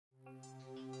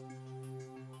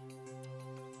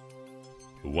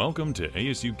Welcome to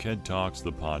ASU KED Talks,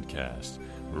 the podcast,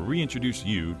 where we introduce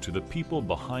you to the people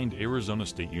behind Arizona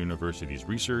State University's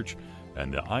research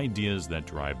and the ideas that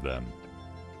drive them.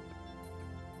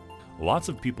 Lots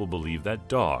of people believe that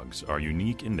dogs are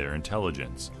unique in their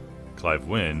intelligence. Clive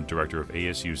Wynn, director of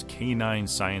ASU's Canine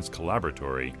Science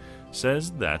Collaboratory,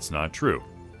 says that's not true.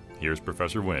 Here's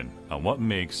Professor Wynn on what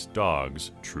makes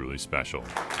dogs truly special.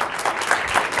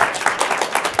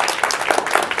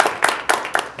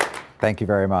 Thank you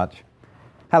very much.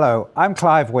 Hello, I'm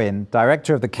Clive Wynn,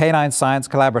 Director of the Canine Science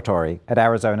Collaboratory at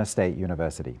Arizona State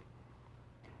University.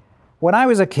 When I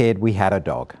was a kid, we had a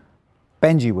dog.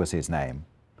 Benji was his name.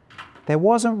 There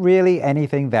wasn't really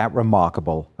anything that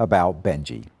remarkable about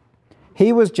Benji.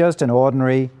 He was just an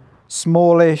ordinary,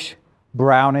 smallish,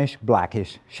 brownish,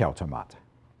 blackish shelter mutt.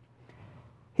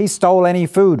 He stole any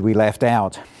food we left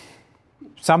out.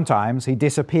 Sometimes he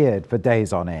disappeared for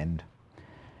days on end.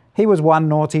 He was one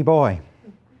naughty boy.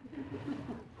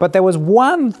 But there was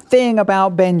one thing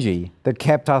about Benji that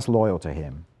kept us loyal to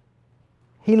him.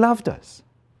 He loved us.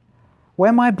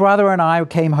 When my brother and I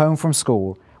came home from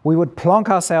school, we would plonk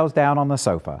ourselves down on the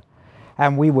sofa,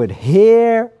 and we would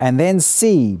hear and then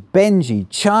see Benji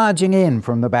charging in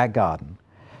from the back garden.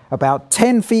 About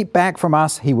 10 feet back from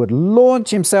us, he would launch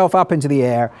himself up into the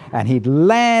air, and he'd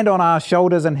land on our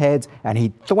shoulders and heads, and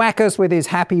he'd thwack us with his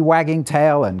happy wagging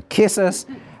tail and kiss us,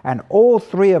 and all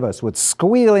three of us would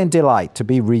squeal in delight to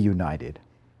be reunited.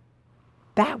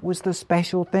 That was the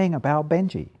special thing about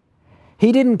Benji.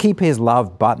 He didn't keep his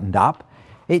love buttoned up.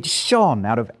 It shone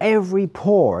out of every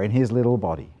pore in his little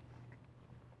body.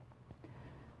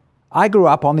 I grew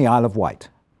up on the Isle of Wight,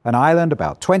 an island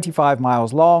about 25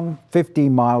 miles long,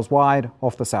 15 miles wide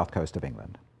off the south coast of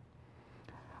England.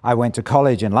 I went to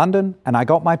college in London, and I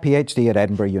got my PhD at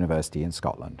Edinburgh University in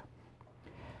Scotland.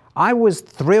 I was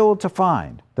thrilled to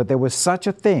find that there was such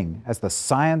a thing as the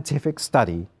scientific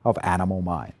study of animal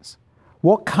minds.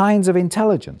 What kinds of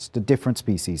intelligence do different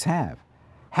species have?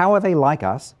 How are they like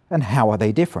us, and how are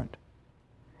they different?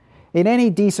 In any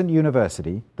decent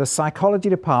university, the psychology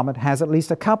department has at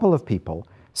least a couple of people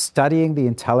studying the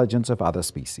intelligence of other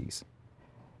species.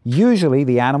 Usually,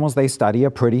 the animals they study are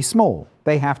pretty small.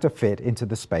 They have to fit into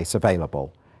the space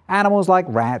available. Animals like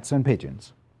rats and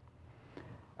pigeons.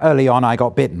 Early on, I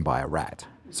got bitten by a rat,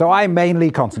 so I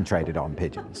mainly concentrated on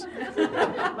pigeons.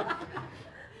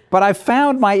 But I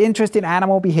found my interest in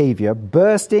animal behavior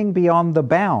bursting beyond the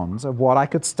bounds of what I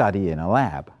could study in a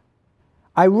lab.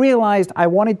 I realized I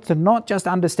wanted to not just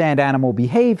understand animal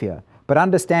behavior, but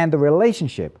understand the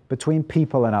relationship between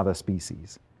people and other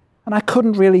species. And I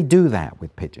couldn't really do that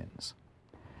with pigeons.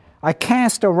 I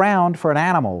cast around for an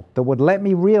animal that would let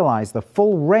me realize the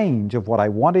full range of what I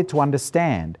wanted to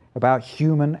understand about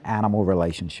human-animal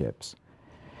relationships.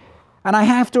 And I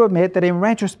have to admit that in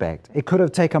retrospect, it could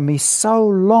have taken me so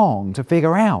long to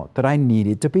figure out that I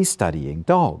needed to be studying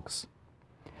dogs.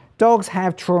 Dogs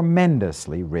have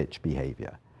tremendously rich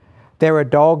behavior. There are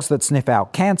dogs that sniff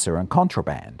out cancer and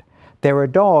contraband. There are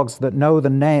dogs that know the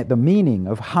meaning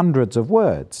of hundreds of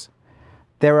words.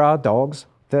 There are dogs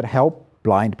that help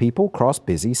blind people cross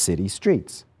busy city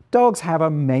streets. Dogs have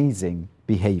amazing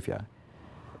behavior.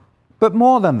 But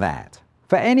more than that,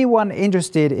 for anyone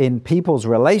interested in people's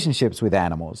relationships with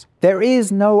animals, there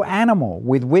is no animal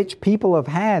with which people have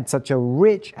had such a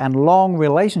rich and long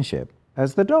relationship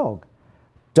as the dog.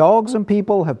 Dogs and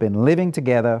people have been living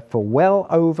together for well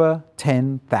over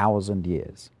 10,000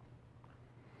 years.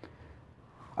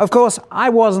 Of course, I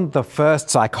wasn't the first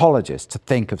psychologist to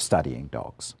think of studying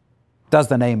dogs. Does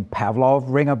the name Pavlov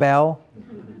ring a bell?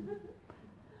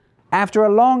 After a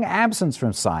long absence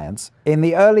from science, in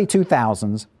the early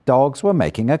 2000s, dogs were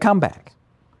making a comeback.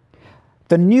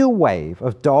 The new wave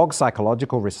of dog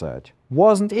psychological research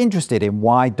wasn't interested in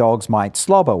why dogs might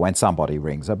slobber when somebody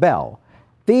rings a bell.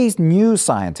 These new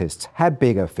scientists had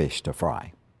bigger fish to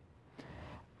fry.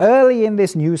 Early in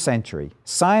this new century,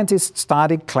 scientists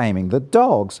started claiming that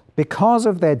dogs, because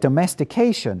of their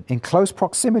domestication in close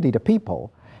proximity to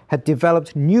people, had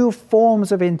developed new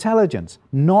forms of intelligence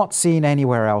not seen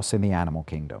anywhere else in the animal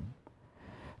kingdom.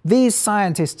 These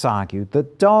scientists argued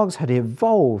that dogs had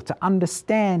evolved to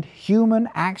understand human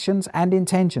actions and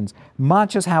intentions,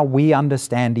 much as how we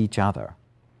understand each other.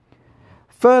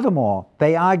 Furthermore,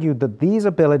 they argued that these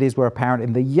abilities were apparent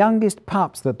in the youngest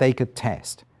pups that they could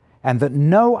test, and that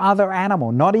no other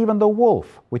animal, not even the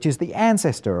wolf, which is the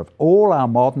ancestor of all our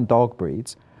modern dog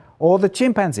breeds, or the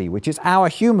chimpanzee, which is our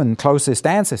human closest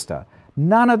ancestor,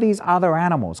 none of these other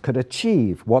animals could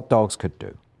achieve what dogs could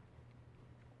do.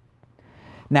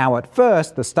 Now, at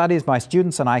first, the studies my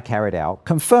students and I carried out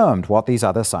confirmed what these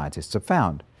other scientists have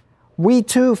found. We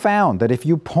too found that if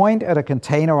you point at a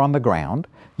container on the ground,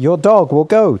 your dog will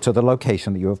go to the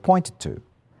location that you have pointed to.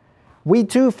 We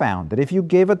too found that if you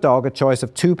give a dog a choice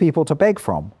of two people to beg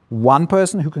from, one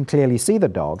person who can clearly see the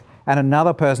dog and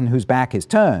another person whose back is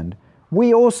turned,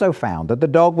 we also found that the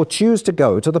dog will choose to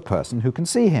go to the person who can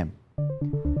see him.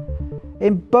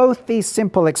 In both these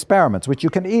simple experiments, which you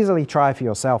can easily try for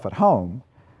yourself at home,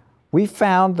 we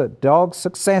found that dogs'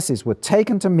 successes were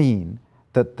taken to mean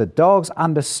that the dogs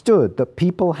understood that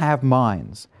people have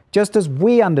minds, just as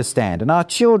we understand, and our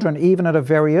children, even at a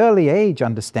very early age,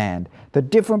 understand that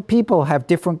different people have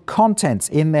different contents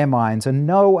in their minds and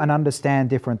know and understand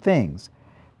different things.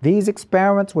 These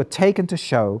experiments were taken to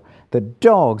show that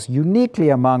dogs, uniquely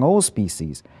among all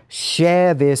species,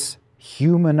 share this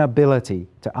human ability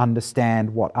to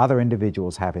understand what other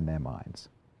individuals have in their minds.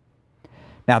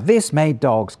 Now, this made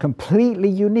dogs completely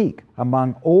unique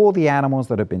among all the animals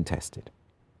that have been tested.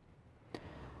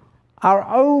 Our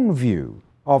own view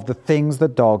of the things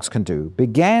that dogs can do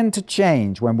began to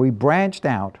change when we branched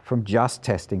out from just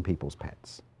testing people's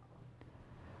pets.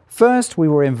 First, we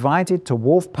were invited to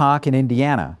Wolf Park in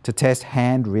Indiana to test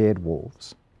hand-reared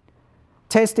wolves.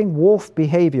 Testing wolf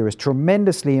behavior is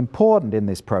tremendously important in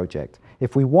this project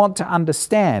if we want to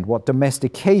understand what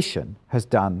domestication has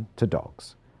done to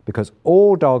dogs, because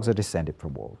all dogs are descended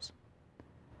from wolves.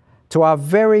 To our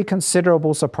very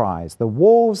considerable surprise, the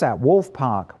wolves at Wolf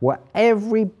Park were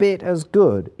every bit as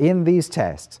good in these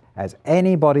tests as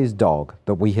anybody's dog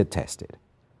that we had tested.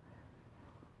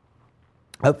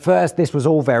 At first, this was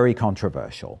all very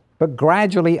controversial, but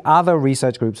gradually other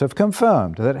research groups have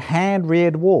confirmed that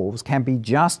hand-reared wolves can be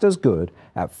just as good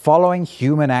at following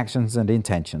human actions and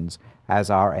intentions as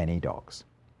are any dogs.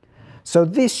 So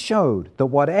this showed that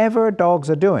whatever dogs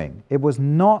are doing, it was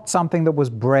not something that was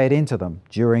bred into them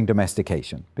during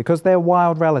domestication, because their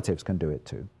wild relatives can do it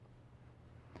too.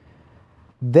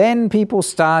 Then people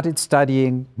started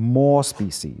studying more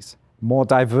species, more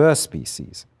diverse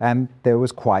species, and there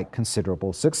was quite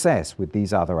considerable success with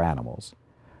these other animals.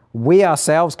 We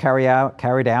ourselves carried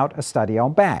out a study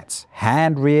on bats.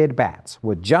 Hand-reared bats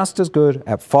were just as good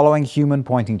at following human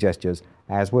pointing gestures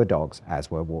as were dogs,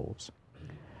 as were wolves.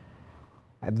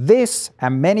 This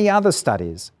and many other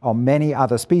studies on many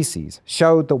other species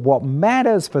showed that what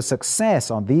matters for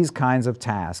success on these kinds of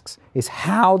tasks is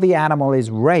how the animal is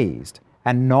raised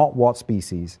and not what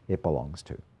species it belongs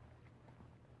to.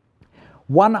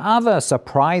 One other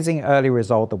surprising early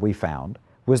result that we found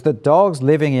was that dogs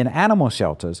living in animal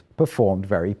shelters performed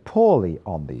very poorly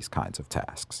on these kinds of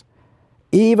tasks.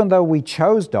 Even though we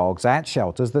chose dogs at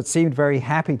shelters that seemed very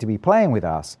happy to be playing with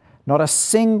us, not a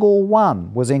single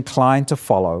one was inclined to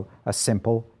follow a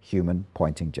simple human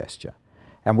pointing gesture.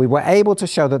 And we were able to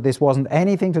show that this wasn't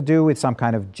anything to do with some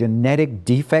kind of genetic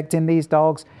defect in these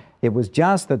dogs. It was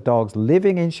just that dogs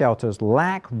living in shelters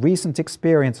lack recent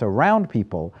experience around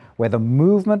people where the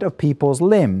movement of people's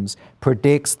limbs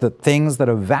predicts that things that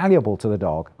are valuable to the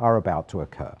dog are about to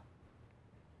occur.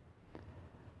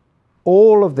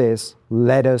 All of this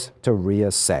led us to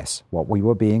reassess what we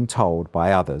were being told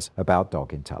by others about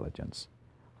dog intelligence.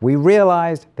 We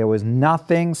realized there was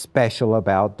nothing special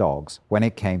about dogs when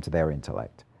it came to their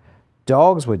intellect.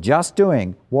 Dogs were just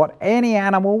doing what any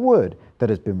animal would that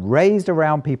has been raised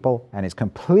around people and is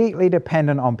completely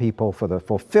dependent on people for the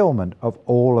fulfillment of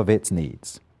all of its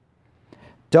needs.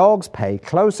 Dogs pay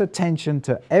close attention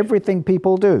to everything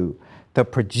people do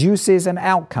that produces an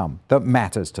outcome that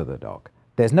matters to the dog.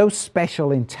 There's no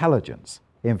special intelligence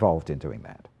involved in doing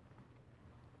that.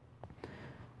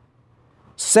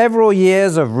 Several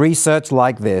years of research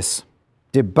like this,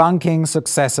 debunking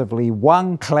successively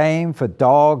one claim for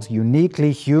dogs'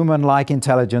 uniquely human-like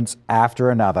intelligence after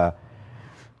another,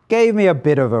 gave me a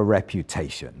bit of a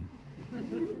reputation.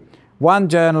 One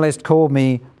journalist called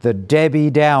me the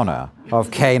Debbie Downer of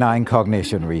canine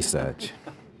cognition research.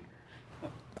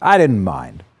 I didn't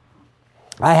mind.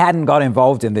 I hadn't got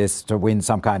involved in this to win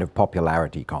some kind of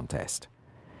popularity contest.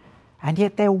 And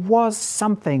yet there was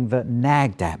something that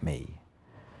nagged at me.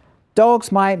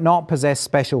 Dogs might not possess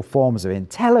special forms of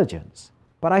intelligence,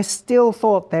 but I still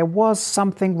thought there was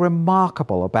something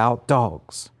remarkable about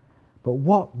dogs. But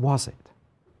what was it?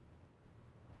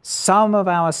 Some of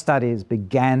our studies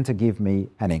began to give me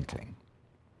an inkling.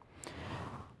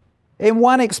 In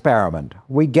one experiment,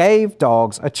 we gave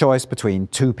dogs a choice between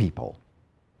two people.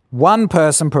 One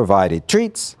person provided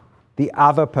treats, the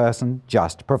other person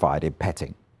just provided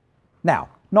petting. Now,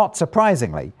 not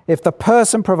surprisingly, if the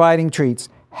person providing treats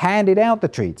handed out the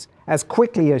treats as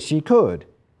quickly as she could,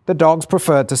 the dogs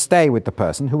preferred to stay with the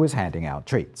person who was handing out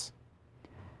treats.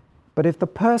 But if the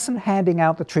person handing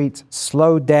out the treats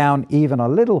slowed down even a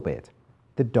little bit,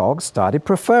 the dogs started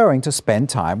preferring to spend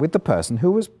time with the person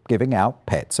who was giving out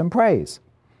pets and praise.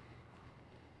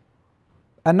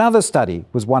 Another study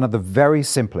was one of the very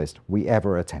simplest we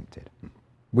ever attempted.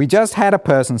 We just had a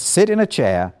person sit in a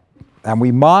chair and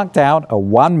we marked out a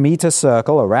 1-meter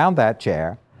circle around that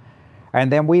chair,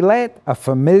 and then we let a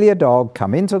familiar dog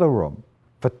come into the room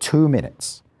for 2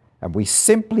 minutes, and we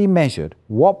simply measured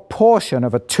what portion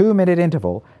of a 2-minute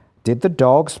interval did the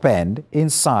dog spend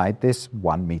inside this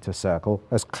 1-meter circle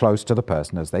as close to the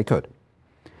person as they could.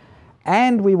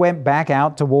 And we went back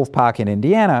out to Wolf Park in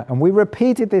Indiana and we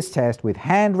repeated this test with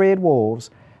hand-reared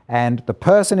wolves, and the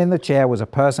person in the chair was a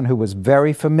person who was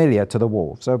very familiar to the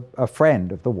wolves, a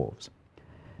friend of the wolves.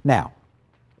 Now,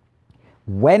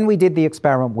 when we did the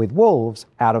experiment with wolves,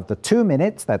 out of the 2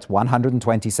 minutes, that's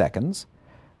 120 seconds,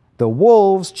 the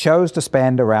wolves chose to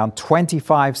spend around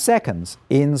 25 seconds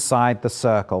inside the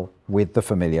circle with the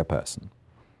familiar person.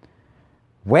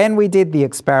 When we did the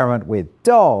experiment with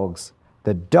dogs,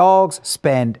 the dogs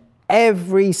spent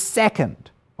every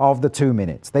second of the 2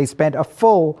 minutes. They spent a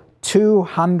full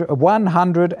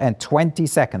 120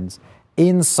 seconds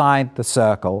inside the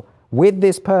circle with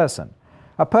this person,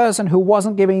 a person who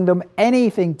wasn't giving them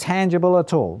anything tangible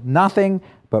at all, nothing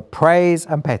but praise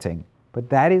and petting. But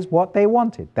that is what they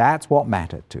wanted. That's what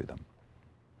mattered to them.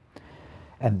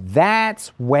 And that's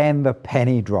when the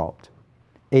penny dropped.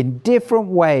 In different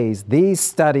ways, these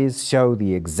studies show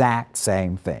the exact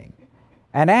same thing.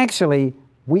 And actually,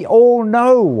 we all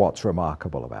know what's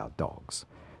remarkable about dogs.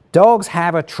 Dogs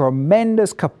have a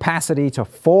tremendous capacity to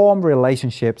form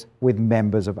relationships with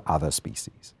members of other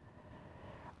species.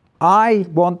 I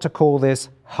want to call this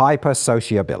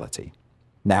hypersociability.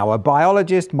 Now, a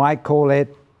biologist might call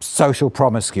it social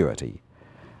promiscuity.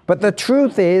 But the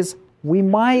truth is, we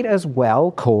might as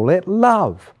well call it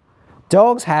love.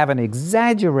 Dogs have an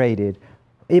exaggerated,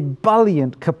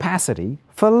 ebullient capacity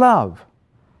for love.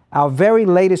 Our very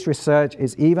latest research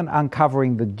is even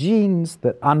uncovering the genes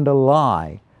that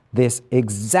underlie this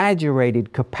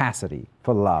exaggerated capacity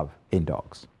for love in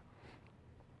dogs.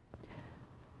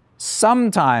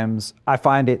 Sometimes I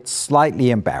find it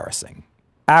slightly embarrassing.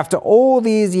 After all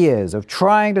these years of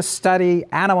trying to study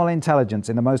animal intelligence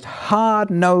in the most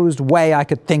hard-nosed way I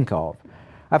could think of,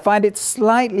 I find it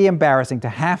slightly embarrassing to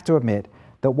have to admit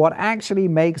that what actually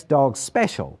makes dogs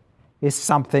special is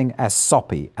something as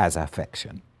soppy as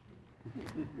affection.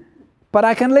 But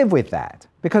I can live with that,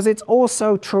 because it's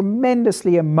also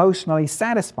tremendously emotionally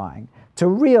satisfying to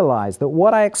realize that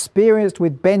what I experienced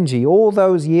with Benji all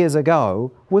those years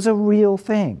ago was a real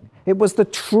thing. It was the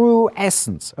true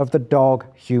essence of the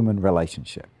dog-human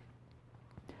relationship.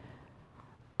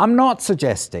 I'm not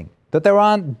suggesting that there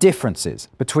aren't differences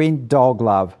between dog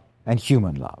love and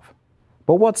human love.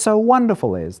 But what's so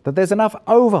wonderful is that there's enough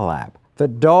overlap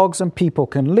that dogs and people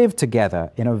can live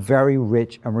together in a very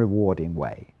rich and rewarding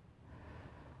way.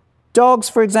 Dogs,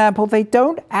 for example, they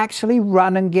don't actually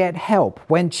run and get help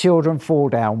when children fall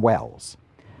down wells.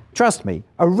 Trust me,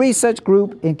 a research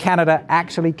group in Canada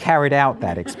actually carried out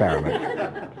that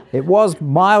experiment. It was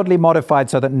mildly modified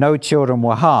so that no children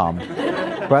were harmed,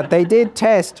 but they did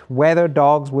test whether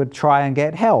dogs would try and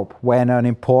get help when an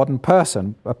important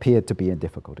person appeared to be in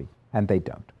difficulty, and they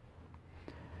don't.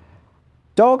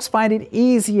 Dogs find it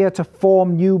easier to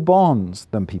form new bonds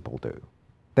than people do.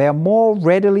 They are more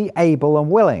readily able and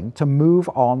willing to move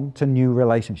on to new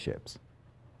relationships.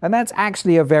 And that's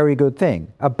actually a very good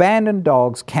thing. Abandoned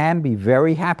dogs can be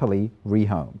very happily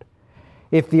rehomed.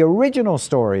 If the original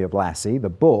story of Lassie, the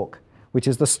book, which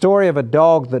is the story of a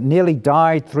dog that nearly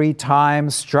died 3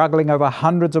 times, struggling over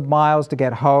hundreds of miles to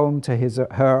get home to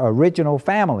her original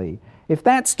family, if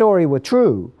that story were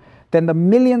true, then the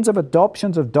millions of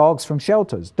adoptions of dogs from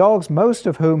shelters, dogs most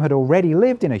of whom had already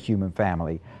lived in a human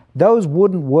family, those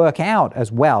wouldn't work out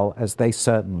as well as they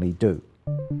certainly do.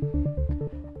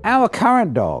 Our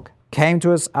current dog came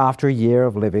to us after a year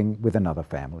of living with another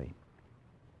family.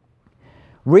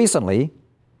 Recently,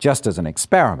 just as an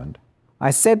experiment,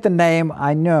 I said the name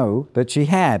I know that she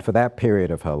had for that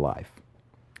period of her life.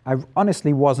 I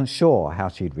honestly wasn't sure how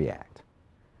she'd react.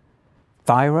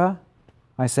 Thyra,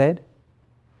 I said.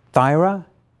 Thyra?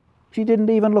 She didn't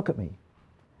even look at me.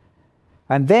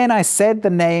 And then I said the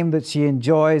name that she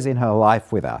enjoys in her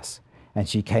life with us, and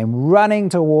she came running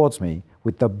towards me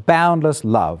with the boundless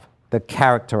love that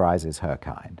characterizes her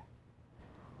kind.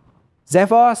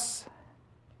 Zephos?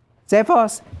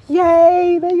 Zephos?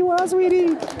 Yay! There you are,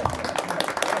 sweetie!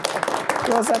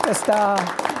 You're such a star.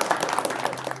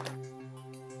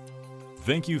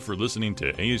 Thank you for listening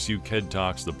to ASU KED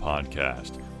Talks, the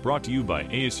podcast, brought to you by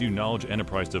ASU Knowledge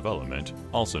Enterprise Development,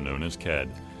 also known as KED.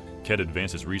 KED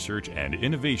advances research and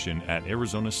innovation at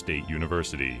Arizona State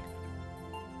University.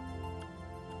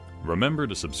 Remember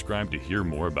to subscribe to hear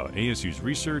more about ASU's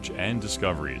research and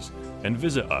discoveries, and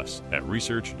visit us at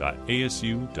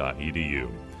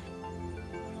research.asu.edu.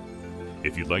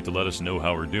 If you'd like to let us know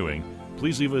how we're doing,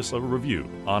 please leave us a review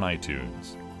on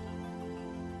iTunes.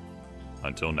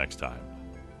 Until next time.